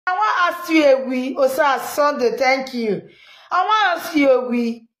I want to ask you a we. Osa Sunday, thank you. I want to ask you a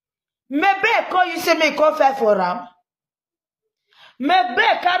we. Maybe call you say me call fair for ram. Maybe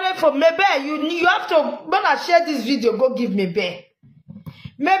carry for maybe you have to when I share this video, go give me bear.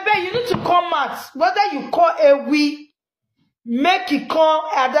 Maybe you need to come out. Whether you call a we, make it come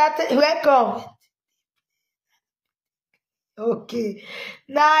at that welcome. Okay.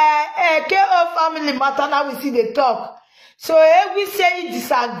 Now KO family matter now we see the talk. So we say you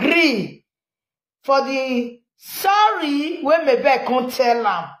disagree for the sorry when maybe can't tell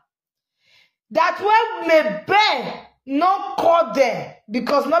them. That when maybe not call them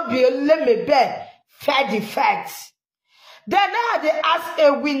because not be only maybe fair the facts. Then now they ask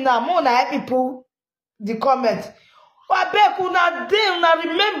a winner more na people the comment. I beg una dey una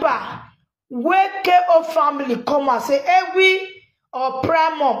remember where KO family come and say we or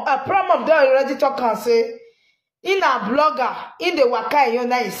Primum. A Primum they already talk and say in a blogger in the waka you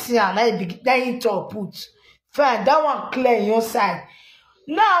na see and I be then to put. Fine, that one clear your side.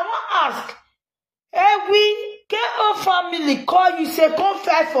 Now I want ask we KO family call you say come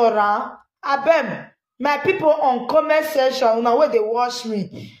fight for her. Abem. My people on comment section, now where they watch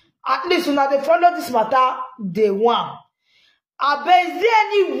me, at least now they follow this matter, they want. Is there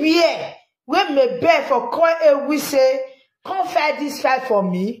anywhere where me beg for call we say, come fight this fight for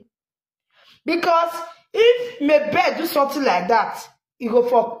me? Because if me beg do something like that, it go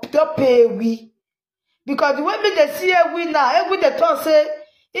for the pay we. Because the way me they see a we now, we they talk say,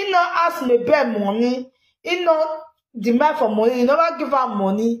 he not ask me beg money, he not demand for money, he never give her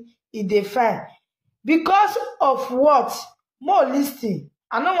money, he dey fine. Because of what? More listening.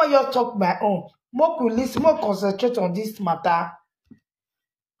 I don't want you to talk my own. More could listen, more concentrate on this matter.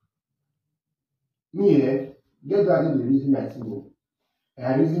 Me, get that in the reason I see.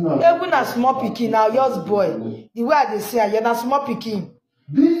 Even a small picking now, yours boy. The way they say, you're not small picking.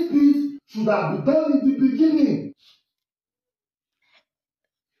 This piece should have been done in the beginning.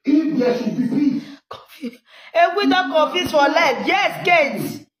 If there should be peace. Confused. We don't confuse for life. Yes,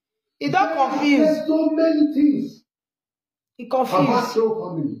 kids. He don't confuse. There's so many things. He confused.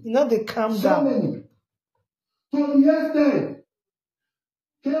 You know they calm so down. Many. So yesterday,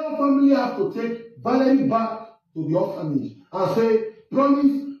 KO family have to take Valerie back to the orphanage and say,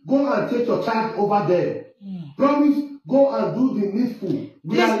 promise, go and take your child over there. Promise, go and do the needful.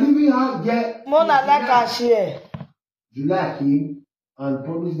 We are leaving her there. Mona like her share. July came and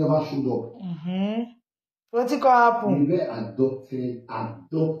promise never showed up. What's it gonna happen? We were adopted.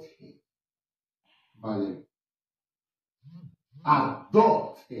 Valerie.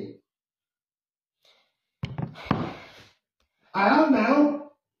 Adopted. I am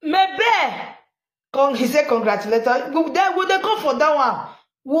now. Maybe. He said congratulations. Would they come for that one?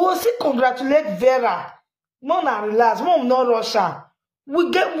 We will see congratulate Vera. Mona relax. Mom no rush her. We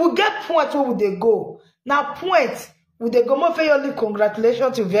get point where would they go. Now point would they go more for your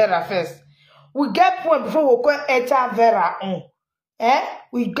congratulations to Vera first. We get point before we go enter Vera on.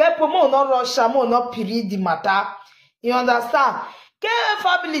 We get point more not rush her, more not period the matter. You understand? KO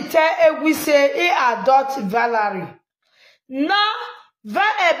family tell we say he adopt Valerie. Now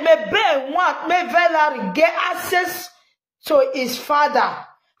maybe want may Valerie get access to his father.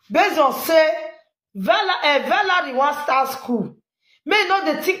 Based on say Valerie wants start school. May not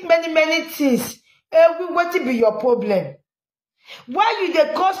they think many things. What will be your problem? Why you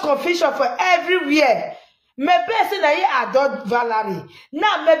dey cause confusion for everywhere? Maybe say that he adopt Valerie.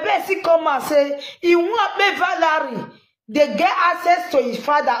 Now maybe he come and say he want me Valerie. They get access to his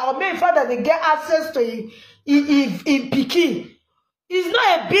father, or maybe father they get access to his pikin. It's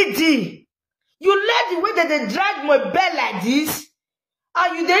not a big deal. You let the way that they drag my bed like this,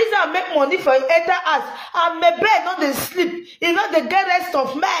 and you there is to make money for enter us, and my bed not they sleep. You know they get rest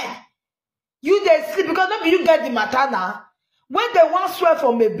of man. You they sleep because maybe you get the matter now. When they want swear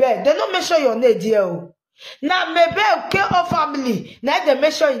for my bed, they don't make sure your name dear. Now my bed KO family, now they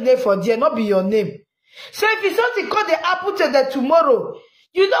make sure your name for dear, not be your name. So if it's something called the apple to the tomorrow,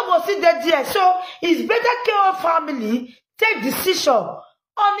 you don't go see that dear. So it's better KO family take decision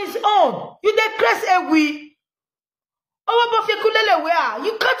on his own. You dey crest a we.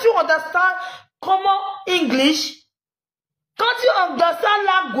 You can't you understand common English? Can't you understand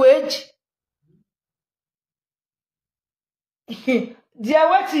language? Dear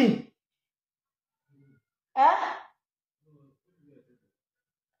waiting.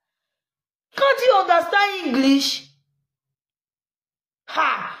 Can't you understand English?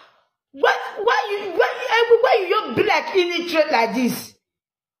 Ha! Why you be like illiterate like this?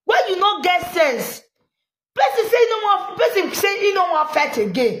 Why you not get sense? Person say he don't want fight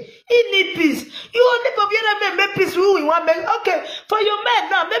again. He need peace. You only for your make peace. We want make okay for your man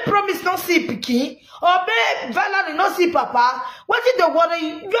now. Make promise not see pikin or make Valerie not see papa. What is the worry?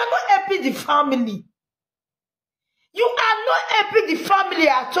 You are not helping the family. You are not helping the family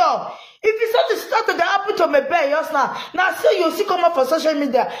at all. If it's not to start to happen to my bear just now so you see come up for social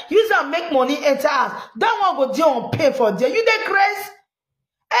media, use and make money enter us. That one go deal on pay for there. You the grace.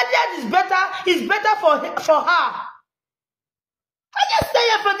 And that is better for her. I just stay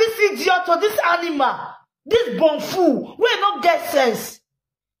here for this idiot or this animal, this bonfoo, we not get sense.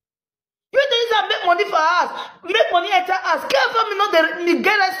 You don't make money for us, make money enter us. Care for me, not the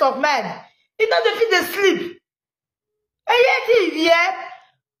greatest of men. It's not the fit they sleep. And yet,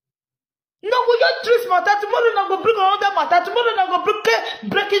 no, we just twist matter. Tomorrow now go bring another matter. Tomorrow now go bring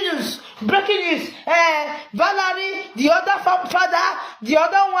breaking news. Breaking news. Valerie, the other father, the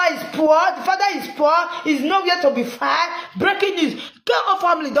other one is poor. The father is poor. Is nowhere to be found. Breaking news. Girl of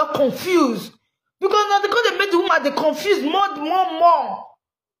family don't confused because now they make the woman they confused more.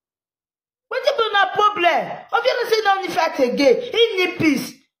 What you do not problem? Obviously, say now in fact again. He need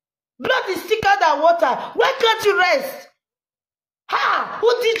peace. Blood is thicker than water. Why can't you rest? Ha!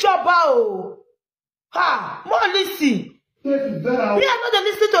 Who did your bow? Ha! More listen. We are not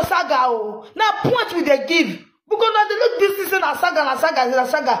listening to saga. Now point with the give. Because now they look this is a saga.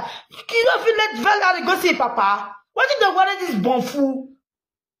 You don't feel let Valerie go see Papa. What did they worry this bonfoo?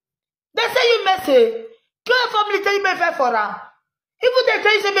 They say you messy. Your family tell you make fight for her. Even they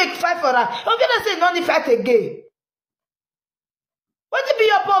tell you say make fight for her. I'm gonna say no need fight again. What will be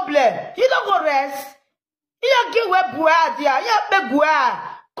your problem? You don't go rest. You don't get where boy there. You have big boy.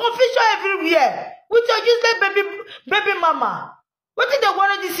 Confusion everywhere. With your useless baby mama. What did they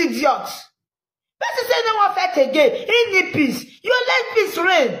worry this idiot? Person say no one fight again. He need peace. You let peace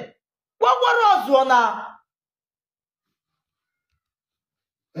reign. What worry us now?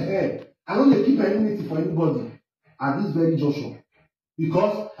 I don't keep enmity for anybody at this very junction.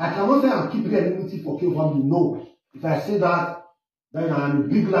 Because I cannot say I'm keeping enmity for K family. No. If I say that, then I'm a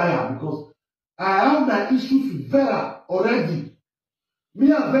big liar because I have my issues with Vera already.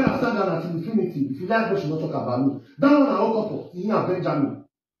 Me and Vera stand down at infinity. If you like, we should not talk about me. That one I woke up for me and Benjamin.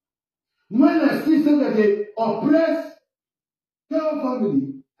 When I still say that they oppress K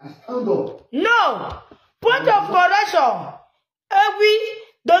family, I stand up. No! Point of correction. We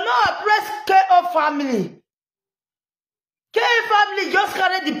do not oppress K family. K family just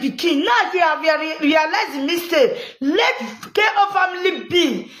carry the pikin. Now they have realized the mistake. Let K family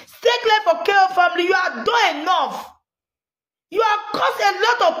be. Stay clear for K family. You are done enough. You have caused a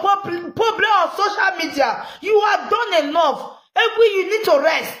lot of problem on social media. You are done enough. Every you need to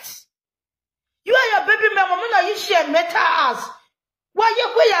rest. You and your baby mama, now you share metal ass. Why you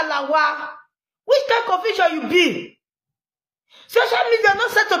go lawa? Which kind of official you be? Social media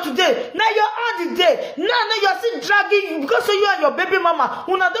not settled today. Now you're on the day. Now you're still dragging because you and your baby mama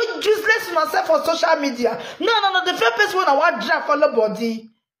who not do useless on yourself on social media. No. The first person I want drag follow body.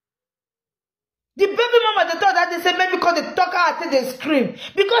 The baby mama they thought that they say maybe because they talk out and they scream.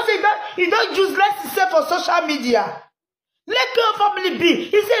 Because he don't useless himself on social media. Let your family be.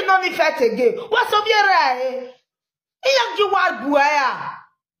 He said no need fight again. What's up your right? You are buaya.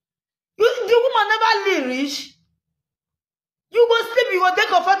 The woman never lyrish. You go sleep, you go take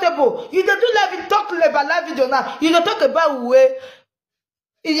comfortable. You don't do live talk about live video now. You don't talk about way.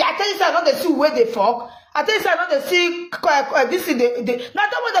 I tell you, I know they see where they fuck. I tell you, I know they see this is the now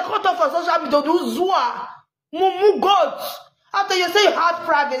that when they cut off for social media, do zua, mumu goats. After you say you have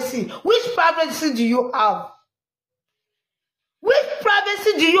privacy, which privacy do you have? Which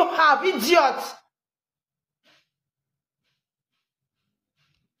privacy do you have, idiot?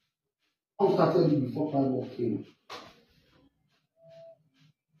 I started it before 5 came.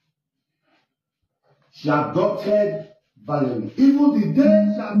 She adopted Valerie. Even the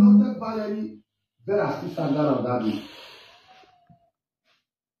day she adopted Valerie, Vera still stand down on that day.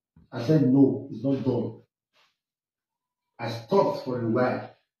 I said, no, it's not done. I stopped for a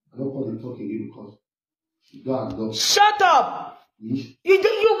while. I don't want to talk again because she got adopted. Shut up! You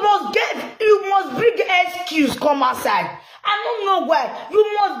must bring excuse come outside. I don't know why. You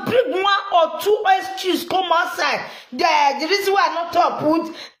must bring 1 or 2 excuse come outside. The reason why I not talk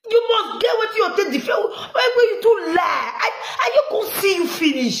put. You must get what you take the film. Why will you do lie? I you can see you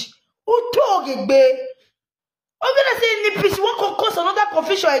finish. Who talk again? I'm gonna say in the piece, you won't cause another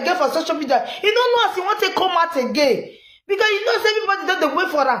confusion again for social media. You don't know as you want to come out again. Because you know everybody doesn't wait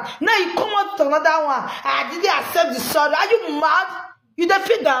for her. Now you come out to another one. I didn't accept the sorry. Are you mad? You the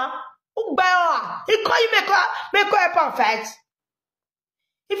figure? He call you make her perfect.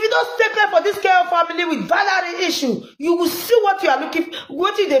 If you don't stay clear for this KO family with Valerie issue, you will see what you are looking for,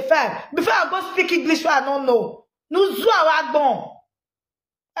 what you defend. Before I go speak English, I don't know. Nous jouons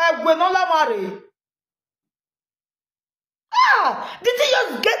the thing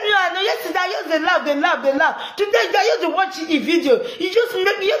just get me. I know yesterday I used they laugh. Today I used to watch a video. You just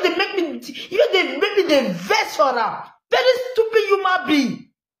make me, you make me the verse for her. Very stupid human being.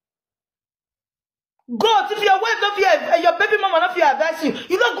 God, if your wife not fear, your baby mama not fear advise you,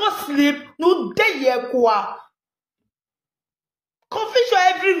 you don't go sleep. No day here kwa. Confusion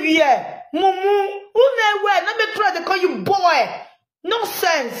everywhere. Mumu, who nowhere? Not make sure they call you boy.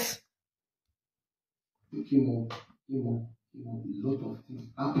 Nonsense. A lot of things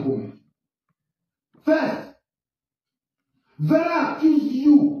happen. First, Vera accused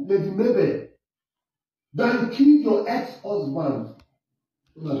you, Lady Mabel, that you killed your ex-husband.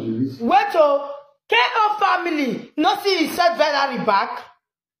 Wait, KO family, nothing is said Valerie back.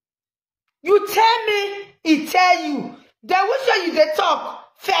 You tell me, he tell you. Then we show you the talk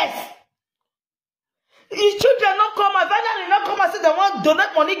first. His children not come, and Valerie not come and say they want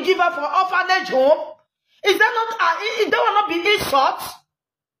donate money, give her for orphanage home. Is that not, that will not be insult?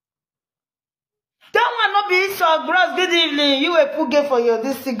 That will not be insult, bros. Good evening. You were pugge for your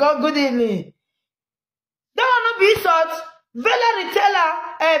this thing. Good evening. That will not be insult. Valerie tell her,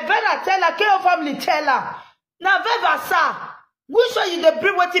 Vera tell her, KO family tell her. Now, Veva, sir, we show you the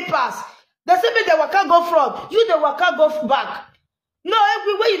bring what it pass. They say me the waka go front, you the waka go back. No,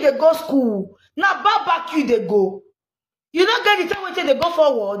 everywhere you they go school. Now, back you they go. You don't get the time when they go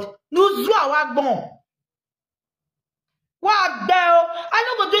forward. No, zwa wak bon. What the hell? I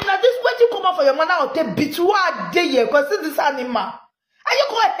don't go do that. This way you come out for your mother or take beat. What day you because this animal. And you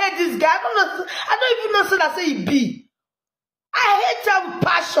go hate this guy. I don't even know so that say he be. I hate her with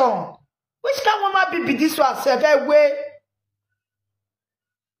passion. Which kind of woman be this one self? Way.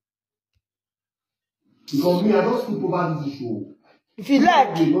 Because me, I don't sleep over this issue. If you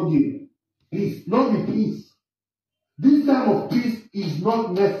like. Please, not be peace. This time of peace is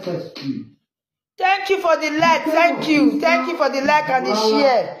not necessary. Thank you for the like. Thank you. Thank you for the like and the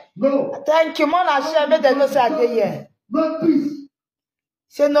share. No. Thank you. More than share. Make them know say I dey here. No peace.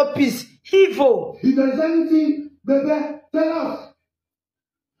 Say no peace. Evil. If there is anything, baby, tell us.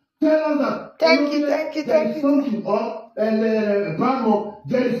 Tell us that. Thank you. There is something, or Brahmo,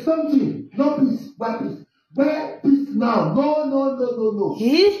 there is something. No peace. Where peace? Where peace now? No.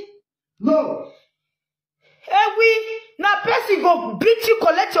 He? No. Hey, now person go beat you,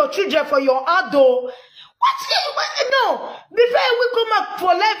 collect your children for your ado. What? No. Before we come up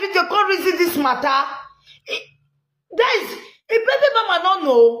for live video, come reason this matter. Guys, if baby mama don't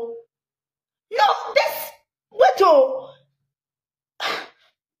know. No, this.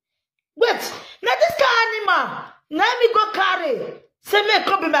 Wait. Now this kind animal. Now me go carry. Say me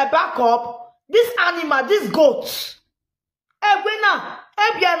come be my backup. This animal, this goat.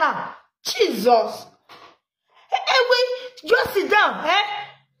 Ebiana. Jesus. Just sit down,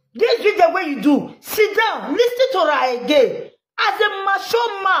 This is the way you do. Sit down, listen to her again. As a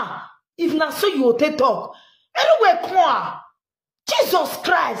mature man, if not so you will take talk. Anyway, come on. Jesus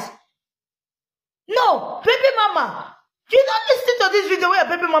Christ. No, baby mama. You don't listen to this video where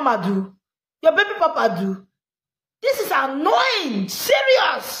your baby mama do. Your baby papa do. This is annoying.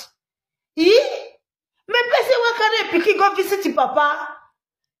 Serious. Me person one carry pikin go visit the papa.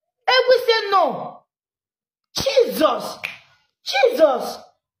 And we say no. Jesus.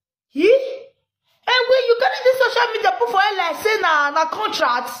 And when you carry this social media put for like say na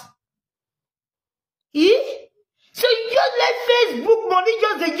contract. So you just let Facebook money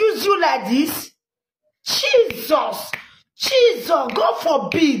just they use you like this. Jesus, God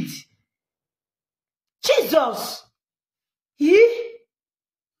forbid. Jesus.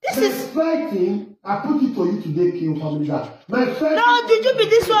 This is fighting. I put it for you today, King family. No, did you be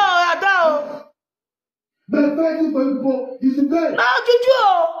this one or that? My fighting for you is the best. No, Juju.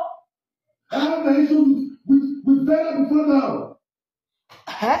 I have an issue with Vera before now.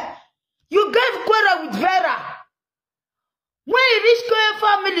 You gave quarrel with Vera. When you reach Korean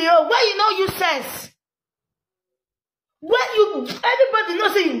family, why you know you sense? When everybody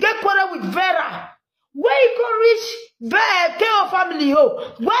knows that you get quarrel with Vera. When you go reach KO family,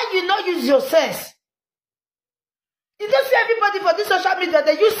 why you not use your sense? You don't see everybody for this social media,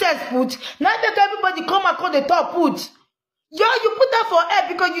 they use sense put. Now make everybody come and call the top put. Yo, you put that for air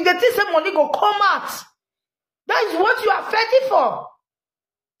because you think some money go come out. That is what you are fighting for.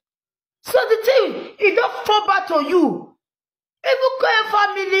 So the thing, it don't fall back to you. Even KO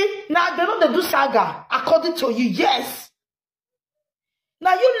family, now they don't do saga according to you, yes.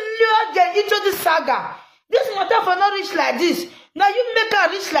 Now you lure them into the saga. This matter for not reach like this. Now you make her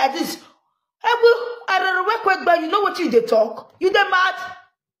rich like this. You know what you dey talk? You dey mad?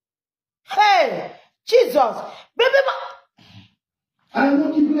 Hey, Jesus. Baby, I am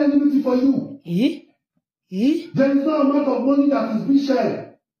not giving anything for you. There is no amount of money that is being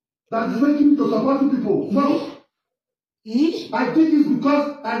shared that is making me to support you people. No. I did this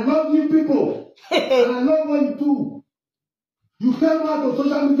because I love you people. And I love what you do. You came out on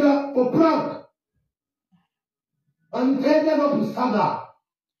social media for prank. And it ended up with saga.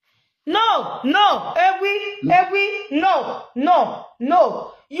 No. Ewi, no.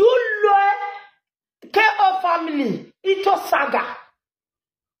 You lure KO family into saga.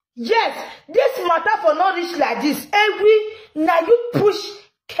 Yes, this matter for not reach like this. Ewi, now you push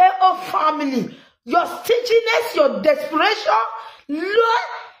KO family. Your stinginess, your desperation, lure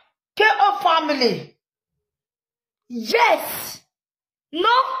KO family. Yes. No.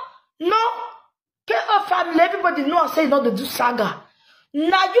 KO family, everybody know I say not to do saga.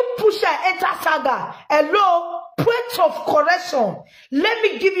 Now you push her enter saga. Hello, point of correction. Let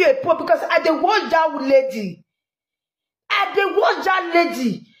me give you a point because I dey watch that lady.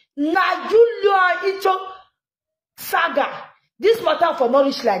 Now you lure into saga. This matter for not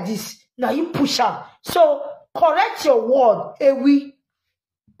reach like this. Now you push her. So correct your word, Ewi.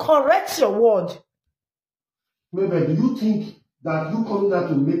 Correct your word. Maybe do you think that you coming out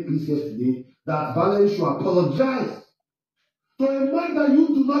to make peace yesterday that Valerie should apologize to a man that you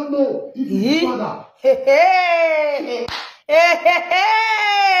do not know if it's his father? Hey.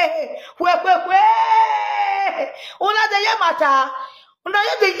 Una de yamata. Una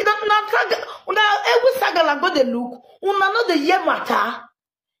every saga la go de look. Una no de yamata.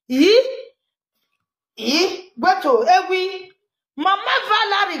 Woto, Ewi. Mama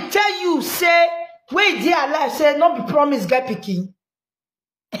Valerie tell you say, wait dear life say not be promise get picking.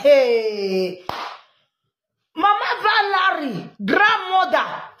 Hey. Mama Valerie,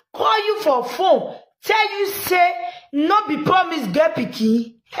 grandmother, call you for phone, tell you say not be promise get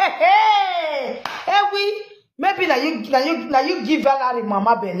picky. Hey, we maybe now you give Valerie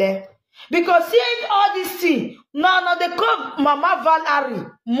Mama Bele. Because seeing all this thing, no, they call Mama Valerie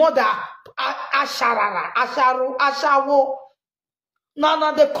mother Ashawo.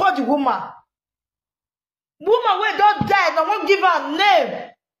 No, they call the woman. Woman where don't die, no one give her name.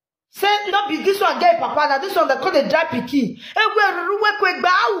 Say not be this one get papa, now this one they call the dry picky. Where?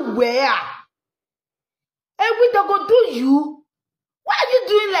 We don't go do you. Why are you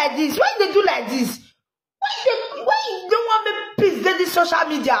doing like this? Why they do like this? Why you don't want me peace get this social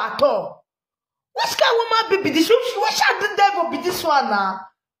media at all? Which kind of woman be this? What shall the devil be this one now?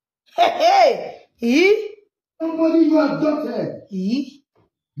 Hey. Somebody you adopted.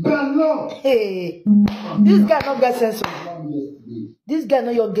 But no. Hey. This guy not get sense. This guy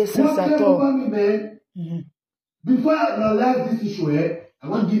not your get sense at all. Me, man. Before I analyze this issue here, I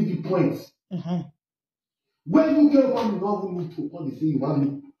want to give you points. When you get one, you don't need to on the say you want me.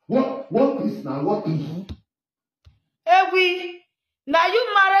 What peace now? What peace? We now you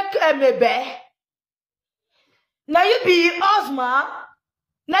marry Mebe. Now you be husband.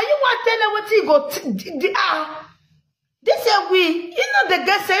 Now you want to tell her what you go this is we. You know the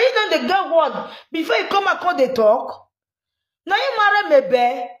girl say, you know the girl word before you come and call the talk. Now you marry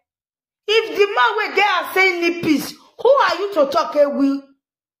Mebe. If the man where they are saying need peace, who are you to talk, we?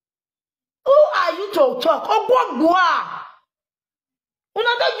 Who are you to talk?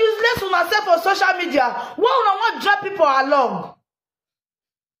 Una useless on herself on social media. Why una want drag people along?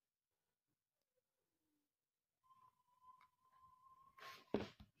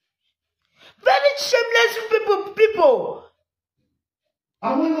 Very shameless people. I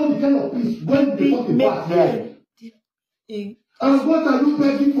want to know the kind of peace when they talk about here. And what are you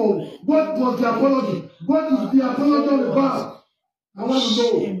begging for? What was the apology? What is the apology about? I want to know.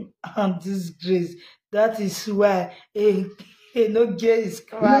 Shame and disgrace. That is why Enogie is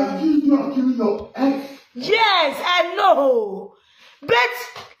crying. You are killing your ex. Yes, I know. But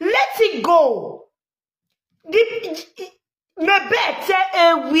let it go. Maybe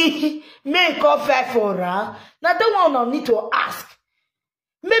we make offer for her. Now don't want need to ask.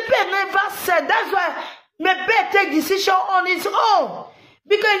 Maybe never said. That's why maybe take decision on his own.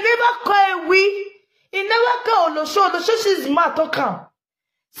 Because he never call we. He never call Olosho. Olosho is mad to come.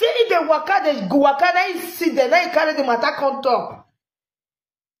 See if they waka, they go waka, then he sit there, then he carry the matter on top.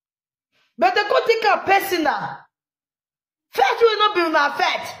 But they go take a personal. Fat will not be una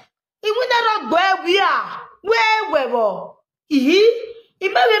fat. He will not where we are. Where we were. He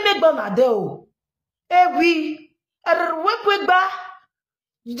may make bonado. We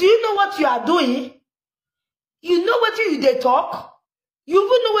do you know what you are doing? You know what you they talk? You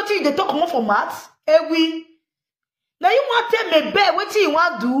will know what you they talk more for maths? We Now you want to take me bear, what you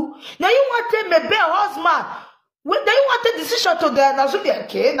want to do? Now you want to take me bear husband. Now you want to take decision to the now so be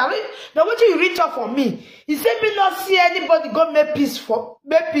okay. Now what you reach out for me? He said me not see anybody go make peace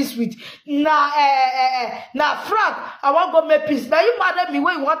with nah Frank. I want go make peace. Now you mad at me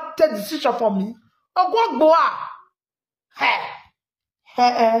when you want to take decision for me. Oh go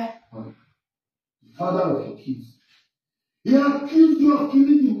Father of your kids. He accused you of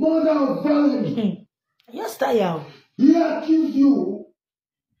killing the mother of Valerie. Yes, Taya. He accused you.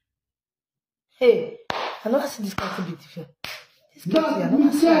 Hey, I never see this kind of big difference. That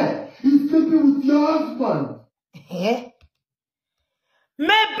Michelle is sleeping with your husband. Maybe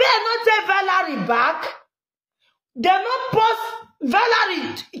I not take Valerie back. They not post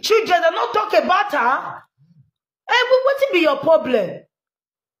Valerie children. They not talk about her. Hey, what will be your problem?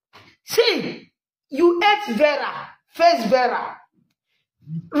 See, you ate Vera, face Vera.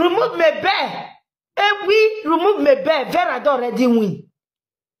 Remove my bear. And we remove my bear. Vera don't already win.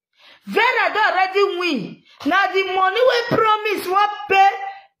 Vera don't already win. Now the money we promise what pay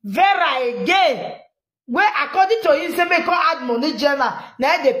Vera again. Where according to you say make her add money journal.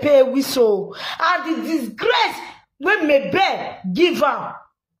 Now they pay we so. And the disgrace when my bear give her.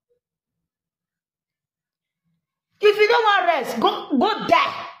 If you don't want rest, go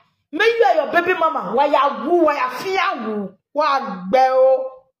die. May you and your baby mama. Why you woo? Why you fear woo? What bell?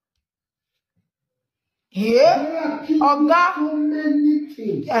 Yeah. Oga. So many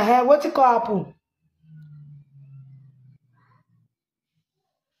things. What it call happen?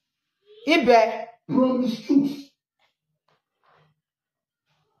 Ibe. Promise truth.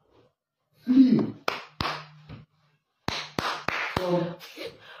 Flee. So,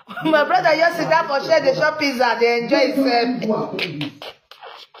 my brother just sit down for share the shop pizza. They enjoy himself.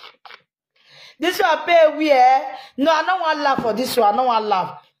 This one pay we No, I don't want to laugh for this one. I don't want to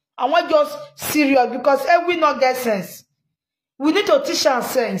laugh. I want just serious because we not get sense. We need to teach our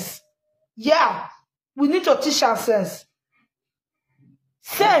sense. Yeah, we need to teach our sense.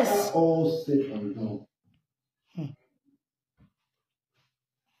 Sense. All safe and done.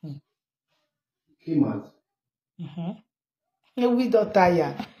 Came out. We don't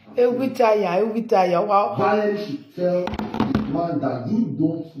tire. We tire. Wow. Valerie should tell the man that you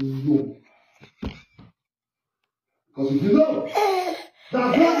don't know. Because if you know,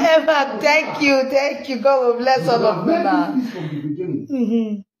 Eva, thank you. God will bless all of you now. From the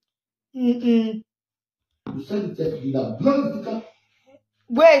beginning. You said it that blood.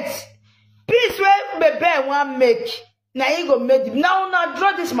 Wait, peace where baby want make. Now you go make it. Now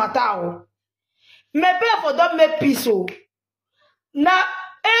draw this matter. Maybe for don't make peace. Now,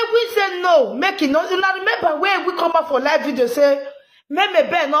 we say no, make it no. Now remember when we come back for live video say,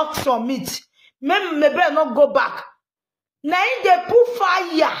 maybe not submit, maybe not go back. Now in the put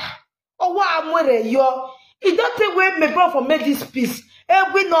fire. Oh, what I'm wearing yo. It don't take away me bro for make this peace.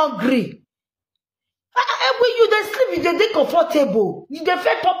 We not agree. When you they sleep, you they comfortable. You they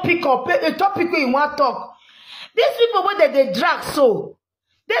feel topic up a topic where you want talk. These people when they drag so,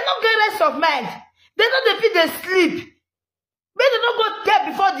 they don't get rest of mind. They don't feel they sleep. But they don't go there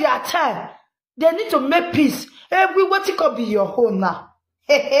before their time. They need to make peace. We what it could be your home now.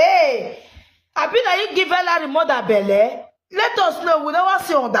 Hey. I been that you give Valerie mother belly. Let us know. We never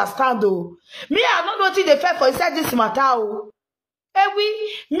see understand though. Me, I don't know what they fell for inside this matter. Oh.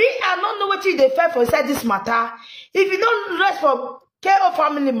 Me, I don't know what they fell for inside this matter. If you don't rest for care of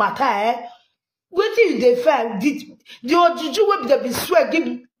family matter, what they fell? The juju will be the swear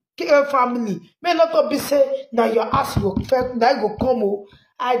give care family. May not go be say now your ass will fell. Now you go come. Oh,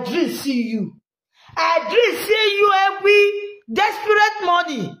 I dream see you. I dream see you every desperate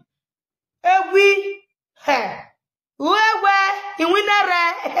money. Where in winner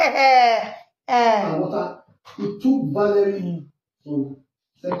It took Valerie some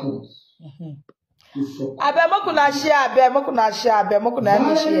seconds. Mokuna share.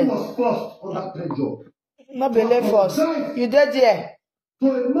 Valerie was forced on that pressure. No believe force. You did there.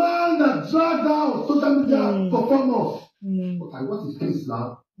 For a man that dragged out social media performance. Okay, what is this now?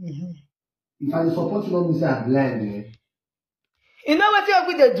 If I support you, let me say I blame. You know what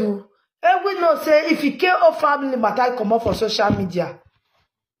we they do? We know say if you care of family matter come up for social media,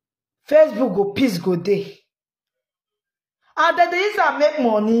 Facebook go peace go day. And then they use to make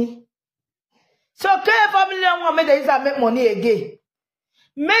money. So care family want make they use to make money again.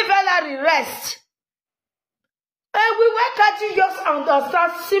 May Valerie rest. And why can't you just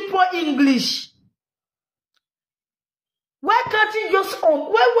understand simple English? Why can't you just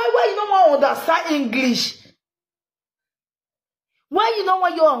why you don't want to understand English? Why you don't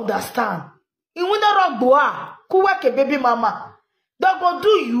want you understand? In when the wrong boy, who work a baby mama, that go do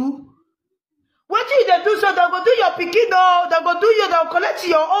you. What you they do so, they go do your pikin, no. They go do you, they'll collect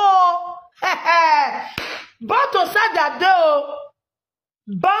your own. Bato said that though.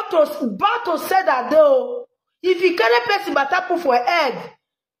 Bato said that though. If you carry person batapu for head,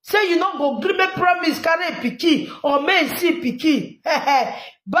 say you not go give me promise carry a pikin or may see pikin.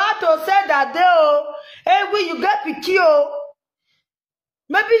 Bato said that though. Hey, when you get pikin, oh.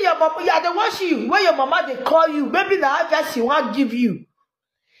 Maybe your mama, yeah, they watch you. When your mama they call you, maybe the advice she won't give you.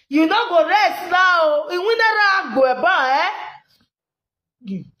 You not go rest now. You will not go about, eh?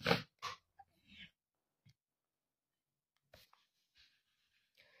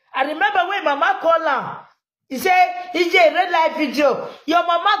 I remember when mama called her. He said, "It's a red light video. Your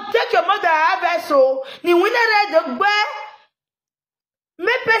mama take your mother advice, so you will not read the bear.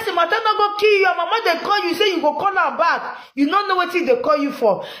 May person matter not go kill your mama. They call you, say you go call her back. You don't know what they call you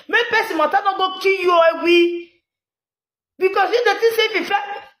for. May person matter not go kill you every. Because if the thing say if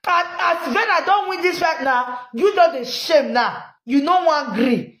as when I don't win this fight now, you know the shame now. You don't want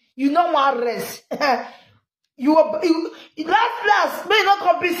agree. You don't want rest. you last may not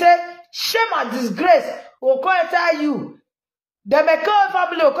compensate shame and disgrace. Will call and tell you. The Mecca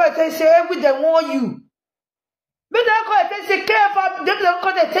family will call and tell you, say every they want you. But they call and say care family. They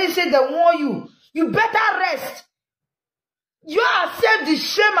call and tell you, say they want you. You better rest. You accept the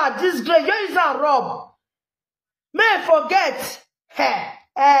shame and disgrace. You is a rob. May forget. I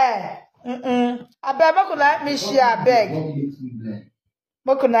beg, what could I me share? I beg.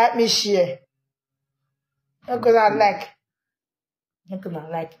 What could I me share? What could I like? What could I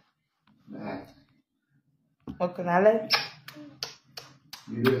like? What could I like?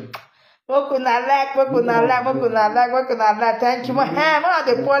 What could I like? What could I like? What could I like? What could I like? Thank you. What are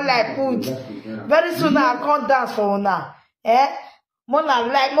the poor like food? Very soon I can't dance for now. What I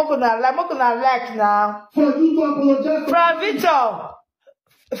like? What could I like? What could I like now? For you to apologize.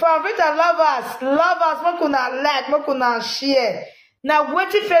 From Victor, lovers, what could I like? What could I share? Now,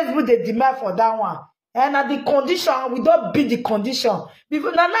 what if Facebook they demand for that one? And at the condition, we don't beat the condition.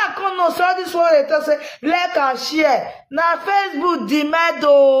 Because now I can't know, so this one they say, like and share. Now Facebook demand,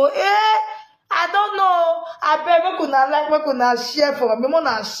 I don't know. I bet what could I like, what could I share for me? What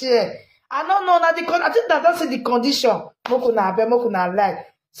I share. I don't know. Now I think that that's the condition. What could I bet, what could I like.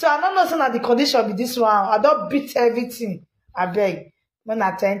 So I don't know, so now the condition be this one. I don't beat everything. I beg. When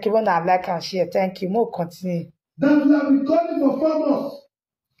I thank you, when I like and share, thank you. More continue. That we have been calling for farmers.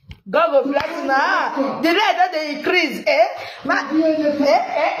 God will bless you now. The rate that they increase, The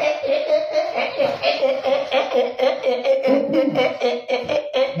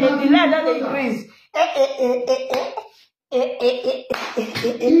rate that they increase.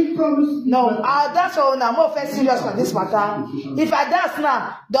 No, I'll dance all now. I'm more serious for this matter. If I dance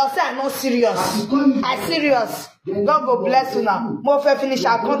now, don't say I'm not serious. I'm serious. God will bless you now. More finish,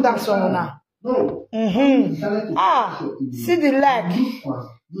 I'll come dance all now. No. See the leg.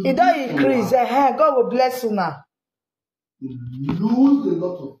 It don't increase. God will bless you now. You lose a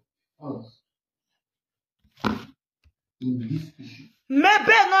lot of funds in this issue.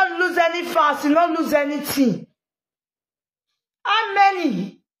 Maybe not lose any funds, not lose anything. How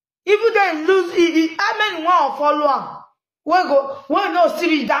many? Even they lose, how many want follower? We no still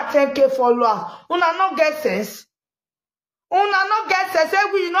reach that 10K followers. Una not get sense. Una not get sense.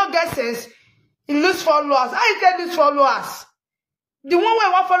 We not get sense. You lose followers. How you can lose followers? The one way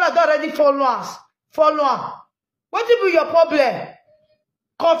one follower already followers. Follower. What will be your problem?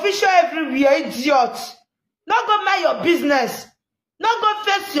 Confusion everywhere, idiot. Not go mind your business. Not go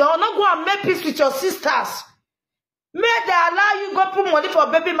face your, not go and make peace with your sisters. May they allow you go put money for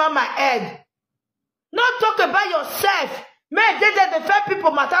baby mama head. Not talk about yourself. May they the fair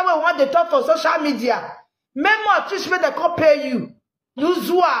people matter when want to talk for social media. May more teach me they can't pay you.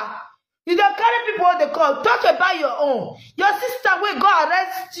 Luzua. You don't carry people what they call. Talk about your own. Your sister will go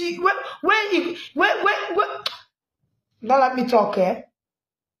arrest you. Where don't let me talk, eh?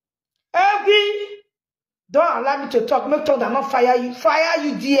 Don't allow me to talk. Make tongue that not fire you. Fire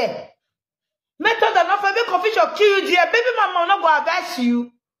you, dear. Make tongue that not fire. Make confusion kill you, dear. Baby mama will not go advise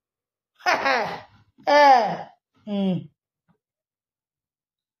you.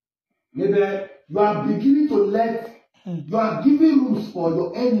 Maybe you are beginning to let. You are giving rules for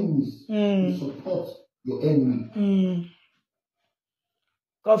your enemies to support your enemy.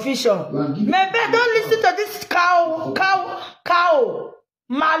 Confusion. Maybe don't listen to this cow.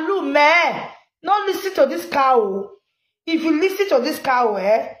 Malu, man. Don't listen to this cow. If you listen to this cow,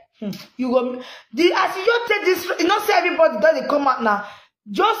 you go. As you just take this, you know, say everybody doesn't come out now.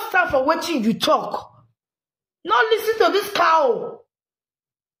 Just stand for watching you talk. Not listen to this cow.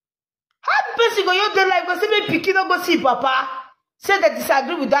 How person go your day life go say me pikin no go see papa? Say they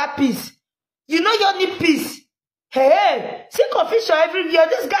disagree with that piece. You know you need peace. Hey, see confusion every year.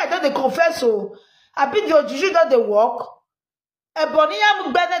 This guy don't they confess so. I been the juju that they walk. Eboniya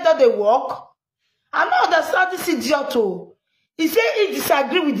Mugbene that they walk. I don't understand this idiot. He say he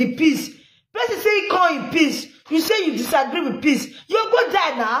disagree with the peace. Person say he call in peace. You say you disagree with peace. You go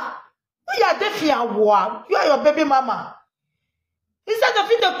die now. You are definitely a war. You are your baby mama. Instead of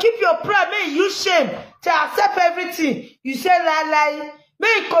you to keep your prayer, may you use shame to accept everything. You say lie.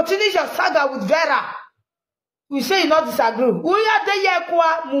 May you continue your saga with Vera. We say you not disagree. We are the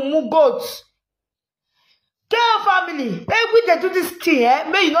Yakwa Mumu goats. Tell family, if they do this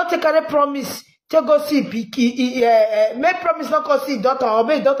thing, may you not take any promise to go see may promise not go see daughter, or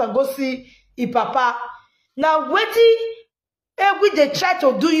may daughter go see papa. Now waiting, if they try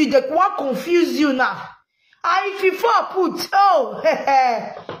to do you, they want confuse you now. And if you fall put,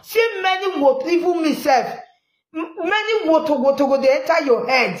 see many what even myself, many wotowoto they enter your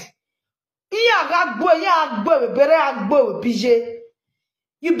head.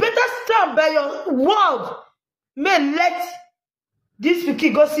 You better stand by your word. Men, let this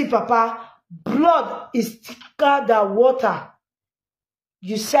pikin go see papa. Blood is thicker than water.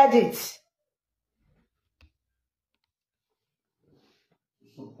 You said it.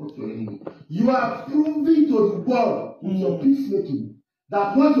 Support your enemy. You are proving to the world with your peacemaking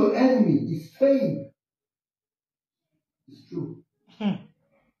that what your enemy is saying is true.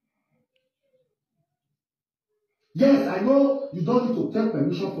 Yes, I know you don't need to take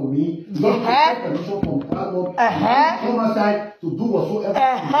permission from me. You don't need to take permission from Pablo. Come outside to do whatsoever.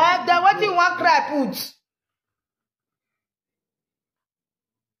 Then what do you want cry put?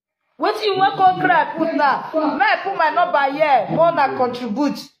 What do you want to cry put now? May I put my number here? More than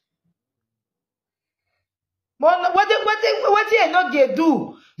contribute. What do you not get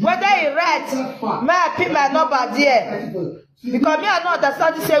do? Whether he write, may I put my number there? Because me I don't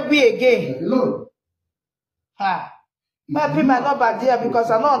understand this say we again. May I put my number there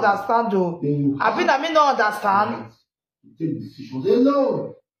because I don't understand though. I mean don't understand. Take decisions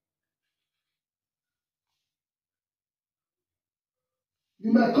alone.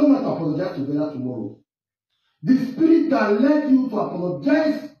 You might come and apologize to Bella tomorrow. The spirit that led you to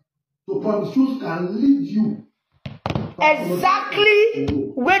apologize to promiscuous can lead you.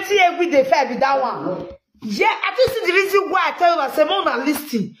 Exactly. Waiting every day fair be that one. Yeah, I just see the reason why I tell you I say more than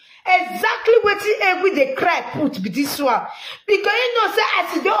listening. Exactly waiting every day cry put be this one. Because you know say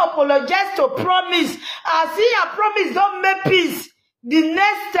as you don't apologize to promise, as he a promise don't make peace. The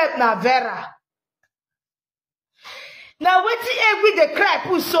next step na Vera. Now waiting every day cry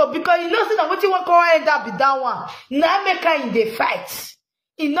put so because you know say that waiting one call end up be that one. Now make her in the fight.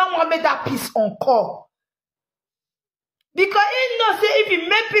 He no want make that peace on call. Because he know say if he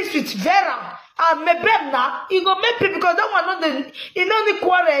make peace with Vera and Mebemna, he go make peace because that one not he no need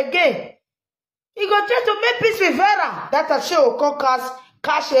quarrel again. He go try to make peace with Vera. That a show call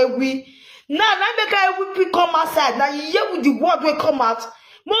cash every. Now make her every come outside. Now you hear with the word will come out.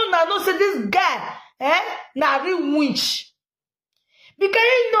 More now know say this guy, na real winch. Because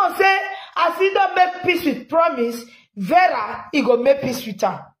he know say as he don't make peace with promise, Vera he go make peace with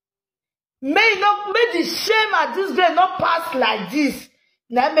her. May the shame at this day not pass like this.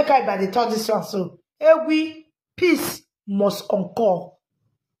 Now make her by the third this one so. Every peace must occur.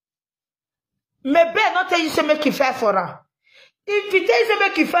 Maybe not tell you say make you fight for her. If he tell you say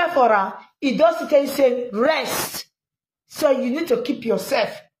make you fight for her, he does tell you say rest. So you need to keep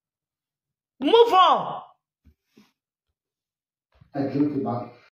yourself. Move on. I drink it back.